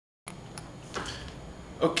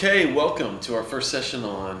Okay, welcome to our first session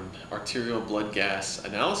on arterial blood gas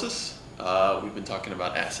analysis. We've been talking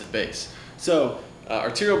about acid-base. So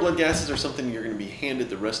arterial blood gases are something you're going to be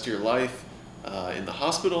handed the rest of your life in the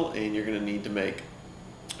hospital, and you're going to need to make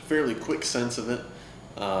fairly quick sense of it,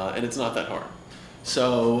 and it's not that hard.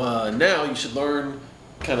 So now you should learn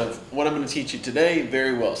kind of what I'm going to teach you today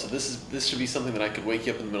very well. So this should be something that I could wake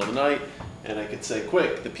you up in the middle of the night and I could say,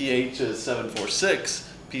 quick, the pH is 746,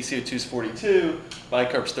 PCO2 is 42,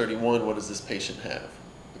 bicarb's 31, what does this patient have?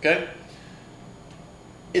 Okay?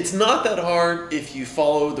 It's not that hard if you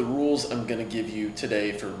follow the rules I'm going to give you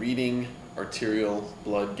today for reading arterial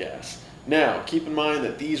blood gas. Now, keep in mind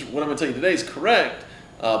that what I'm going to tell you today is correct,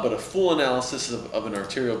 but a full analysis of an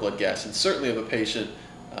arterial blood gas, and certainly of a patient,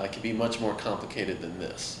 can be much more complicated than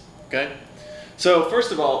this. Okay? So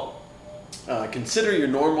first of all, consider your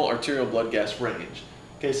normal arterial blood gas range.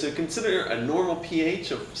 Okay, so consider a normal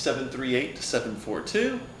pH of 738 to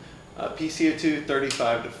 742, PCO2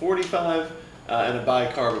 35 to 45, and a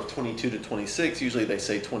bicarb of 22 to 26. Usually they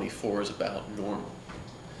say 24 is about normal.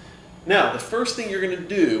 Now, the first thing you're going to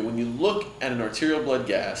do when you look at an arterial blood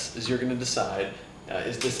gas is you're going to decide,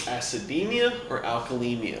 is this acidemia or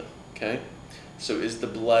alkalemia? Okay, so is the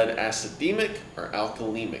blood acidemic or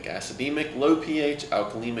alkalemic? Acidemic, low pH,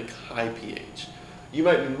 alkalemic, high pH. You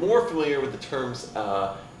might be more familiar with the terms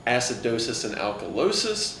acidosis and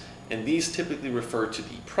alkalosis, and these typically refer to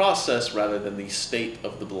the process rather than the state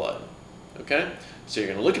of the blood. Okay? So you're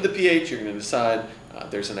going to look at the pH, you're going to decide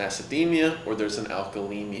there's an acidemia or there's an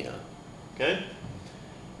alkalemia. Okay?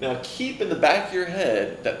 Now keep in the back of your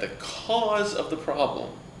head that the cause of the problem,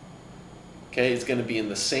 okay, is going to be in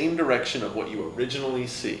the same direction of what you originally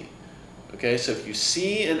see. Okay? So if you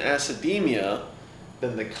see an acidemia,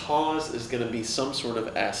 then the cause is going to be some sort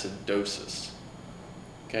of acidosis.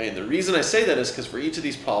 Okay, and the reason I say that is because for each of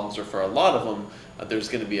these problems, or for a lot of them, there's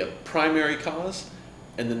going to be a primary cause,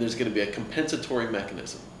 and then there's going to be a compensatory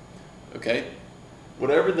mechanism. Okay,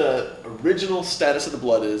 whatever the original status of the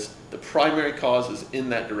blood is, the primary cause is in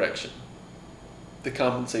that direction. The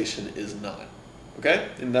compensation is not. Okay,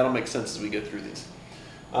 and that'll make sense as we go through these.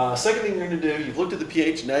 Second thing you're going to do, you've looked at the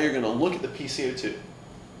pH, now you're going to look at the PCO2.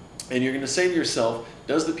 And you're going to say to yourself,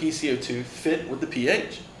 does the PCO2 fit with the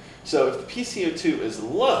pH? So if the PCO2 is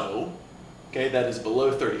low, okay, that is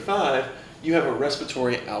below 35, you have a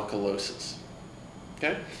respiratory alkalosis.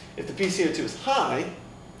 Okay? If the PCO2 is high,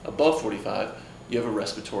 above 45, you have a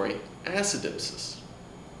respiratory acidosis.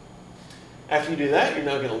 After you do that, you're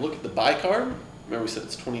now going to look at the bicarb. Remember we said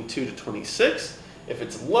it's 22 to 26. If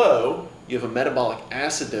it's low, you have a metabolic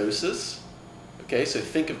acidosis. Okay, so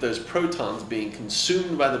think of those protons being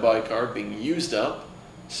consumed by the bicarb, being used up,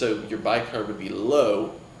 so your bicarb would be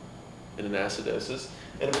low in an acidosis.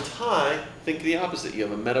 And if it's high, think the opposite. You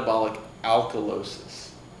have a metabolic alkalosis.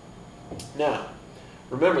 Now,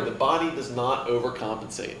 remember, the body does not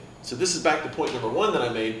overcompensate. So this is back to point number one that I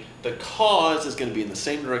made. The cause is going to be in the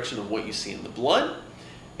same direction of what you see in the blood,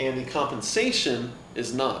 and the compensation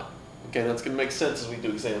is not. Okay, that's going to make sense as we do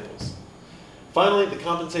examples. Finally, the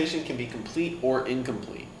compensation can be complete or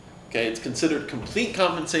incomplete. Okay, it's considered complete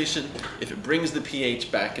compensation if it brings the pH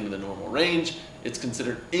back into the normal range. It's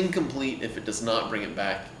considered incomplete if it does not bring it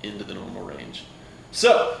back into the normal range.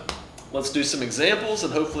 So, let's do some examples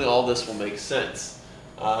and hopefully all this will make sense.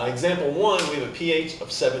 Example one, we have a pH of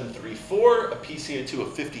 734, a PCO2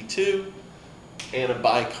 of 52, and a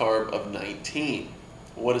bicarb of 19.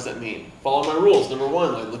 What does that mean? Follow my rules. Number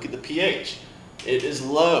one, I look at the pH. It is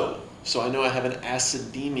low. So I know I have an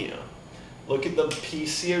acidemia. Look at the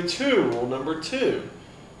PCO2, rule number two.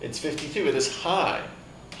 It's 52, it is high.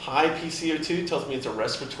 High PCO2 tells me it's a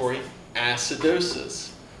respiratory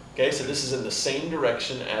acidosis. Okay, so this is in the same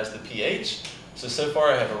direction as the pH. So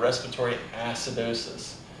far I have a respiratory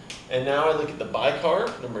acidosis. And now I look at the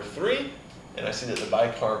bicarb, number three, and I see that the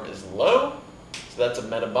bicarb is low. So that's a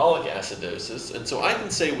metabolic acidosis. And so I can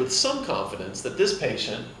say with some confidence that this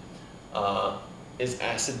patient is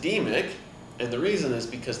acidemic, and the reason is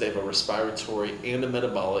because they have a respiratory and a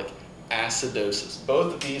metabolic acidosis.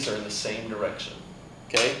 Both of these are in the same direction.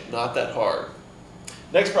 Okay, not that hard.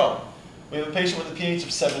 Next problem. We have a patient with a pH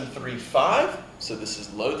of 735, so this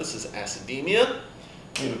is low, this is acidemia.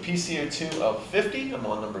 We have a PCO2 of 50, I'm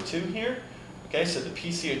on number two here. Okay, so the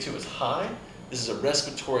PCO2 is high. This is a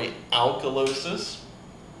respiratory alkalosis.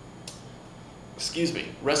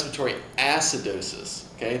 Respiratory acidosis.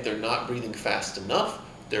 Okay, they're not breathing fast enough.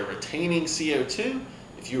 They're retaining CO2.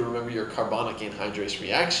 If you remember your carbonic anhydrase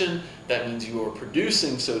reaction, that means you are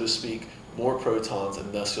producing, so to speak, more protons,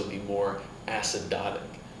 and thus you'll be more acidotic.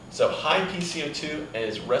 So high PCO2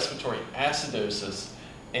 is respiratory acidosis,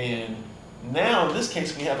 and Now, in this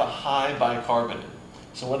case, we have a high bicarbonate.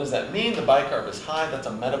 So what does that mean? The bicarb is high. That's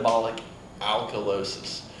a metabolic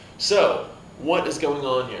alkalosis. So what is going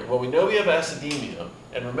on here? Well, we know we have acidemia.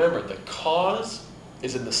 And remember, the cause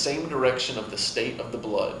is in the same direction of the state of the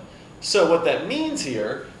blood. So what that means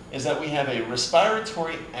here is that we have a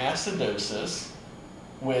respiratory acidosis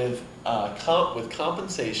with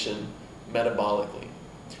compensation metabolically.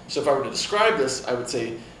 So if I were to describe this, I would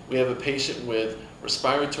say we have a patient with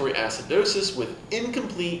respiratory acidosis with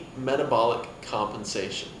incomplete metabolic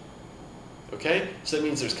compensation. Okay? So that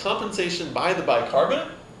means there's compensation by the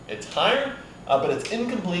bicarbonate, it's higher, but it's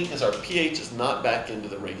incomplete because our pH is not back into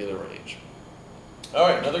the regular range. All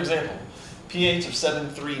right, another example. pH of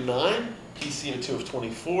 7.39, PCO2 of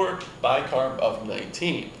 24, bicarb of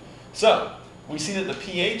 19. So we see that the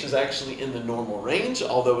pH is actually in the normal range,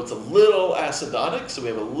 although it's a little acidotic, so we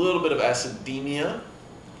have a little bit of acidemia.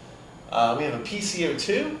 We have a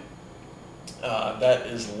PCO2 that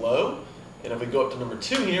is low, and if we go up to number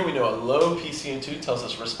 2 here, we know a low PCO2 tells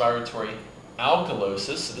us respiratory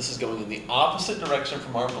alkalosis, so this is going in the opposite direction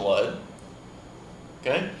from our blood.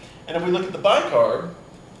 Okay, and if we look at the bicarb,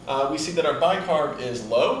 we see that our bicarb is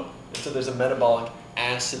low, and so there's a metabolic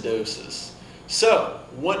acidosis. So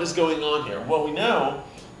what is going on here? Well, we know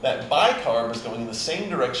that bicarb is going in the same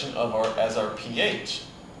direction as our pH.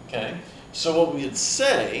 Okay, so what we would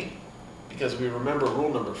say, because we remember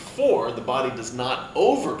rule number 4, the body does not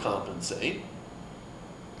overcompensate.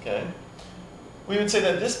 Okay, we would say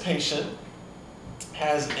that this patient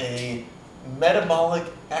has a metabolic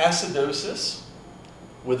acidosis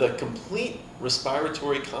with a complete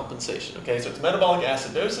respiratory compensation. Okay, so it's metabolic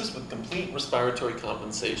acidosis with complete respiratory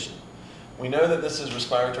compensation. We know that this is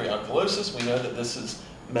respiratory alkalosis. We know that this is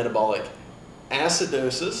metabolic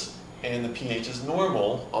acidosis, and the pH is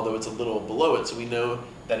normal, although it's a little below it. So we know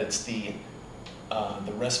that it's the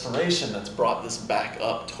respiration that's brought this back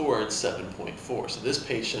up towards 7.4. So this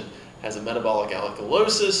patient has a metabolic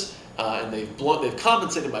alkalosis, and they've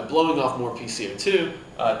compensated by blowing off more PCO2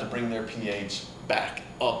 to bring their pH back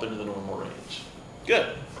up into the normal range.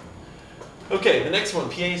 Good. Okay, the next one,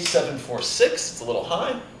 pH 7.46, it's a little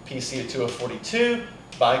high. PCO2 of 42,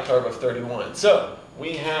 bicarb of 31. So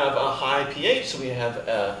we have a high pH, so we have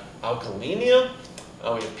alkalemia. We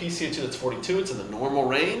have PCO2 that's 42, it's in the normal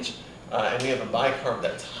range. And we have a bicarb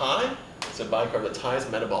that's high. So bicarb that's high is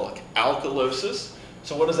metabolic alkalosis.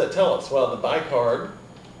 So what does that tell us? Well, the bicarb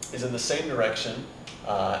is in the same direction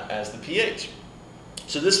as the pH.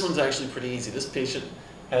 So this one's actually pretty easy. This patient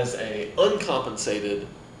has a uncompensated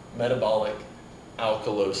metabolic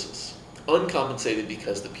alkalosis. Uncompensated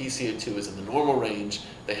because the PCO2 is in the normal range.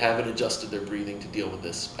 They haven't adjusted their breathing to deal with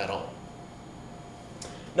this at all.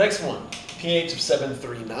 Next one, pH of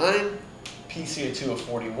 7.39, PCO2 of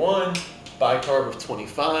 41, bicarb of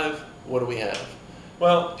 25. What do we have?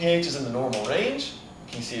 Well, pH is in the normal range,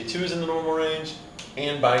 PCO2 is in the normal range,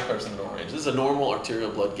 and bicarb is in the normal range. This is a normal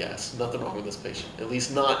arterial blood gas. Nothing wrong with this patient, at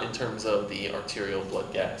least not in terms of the arterial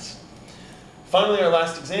blood gas. Finally, our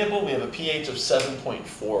last example, we have a pH of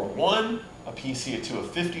 7.41, a PCO2 of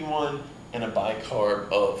 51, and a bicarb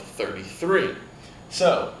of 33.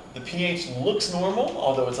 So the pH looks normal,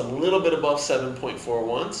 although it's a little bit above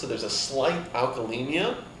 7.41, so there's a slight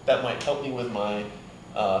alkalemia. That might help me with my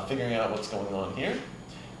figuring out what's going on here.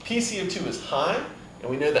 PCO2 is high, and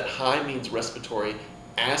we know that high means respiratory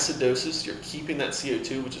acidosis. You're keeping that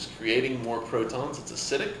CO2, which is creating more protons. It's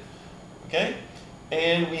acidic. Okay?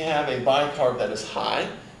 And we have a bicarb that is high,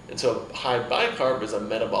 and so high bicarb is a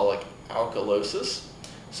metabolic alkalosis.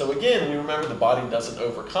 So again, we remember the body doesn't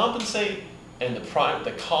overcompensate, and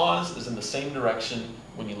the cause is in the same direction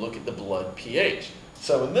when you look at the blood pH.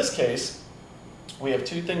 So in this case, we have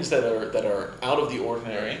two things that are out of the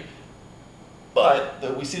ordinary,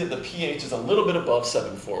 but we see that the pH is a little bit above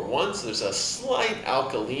 7.41, so there's a slight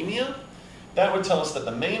alkalemia. That would tell us that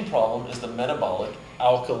the main problem is the metabolic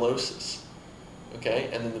alkalosis. Okay,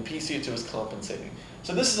 and then the PCO2 is compensating.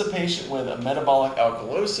 So this is a patient with a metabolic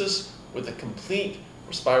alkalosis with a complete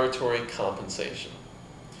respiratory compensation.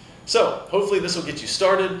 So hopefully this will get you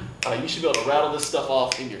started. You should be able to rattle this stuff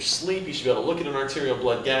off in your sleep. You should be able to look at an arterial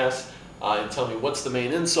blood gas and tell me what's the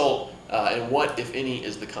main insult and what, if any,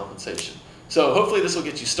 is the compensation. So hopefully this will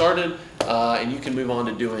get you started, and you can move on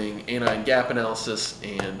to doing anion gap analysis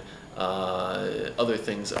and other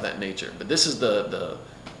things of that nature. But this is the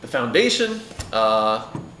foundation.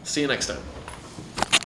 See you next time.